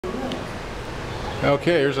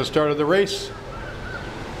Okay, here's the start of the race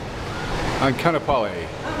on canoe. Oh,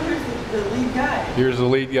 here's the lead guy. Here's the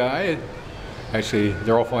lead guy. Actually,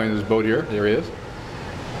 they're all flying this boat here. There he is.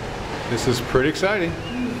 This is pretty exciting.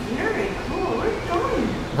 Very cool. Where's it going?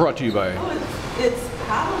 Brought to you by It's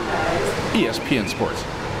paddle guys. ESPN Sports.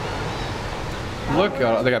 Look,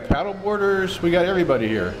 they got paddle boarders. We got everybody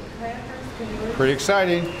here. Pretty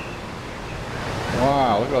exciting.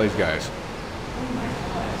 Wow, look at all these guys. Oh my gosh.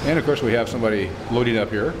 And of course we have somebody loading up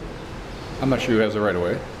here. I'm not sure who has the right of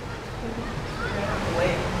way.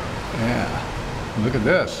 Yeah, look at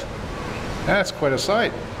this. That's quite a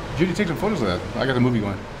sight. Judy, take some photos of that. I got the movie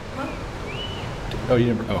going. Oh, you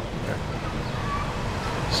didn't? Oh, okay.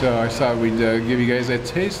 So I thought we'd give you guys a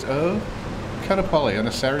taste of canoe on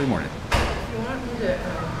a Saturday morning. If you want me to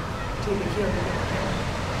take a camera.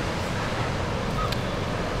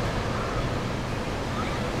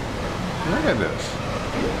 Look at this.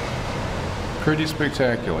 Pretty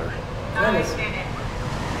spectacular.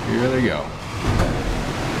 Here they go.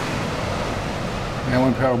 And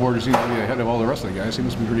one paddleboarder seems to be ahead of all the rest of the guys. He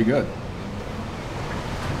must be pretty good.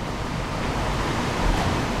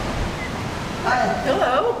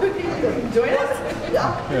 Hello. Join us.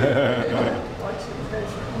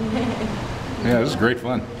 Yeah, this is great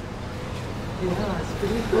fun. Yeah, it's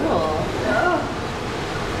pretty cool. Yeah.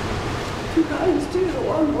 Two guys too, the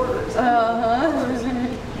longboarders.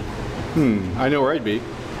 I know where I'd be.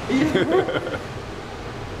 It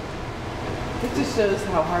just shows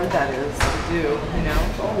how hard that is to do, you know?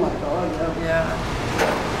 Oh my God, yeah.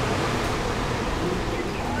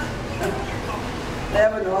 They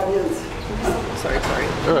have an audience. Sorry.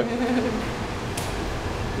 All right.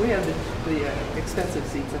 We have the expensive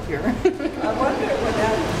seats up here. I wonder when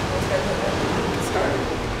that started.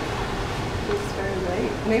 It started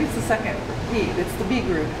late. Maybe it's the second heat. It's the B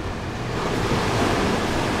group.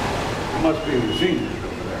 Must be the seniors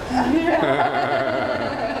over there.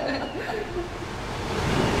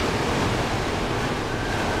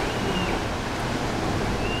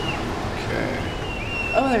 Okay.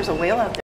 Oh, there's a whale out there.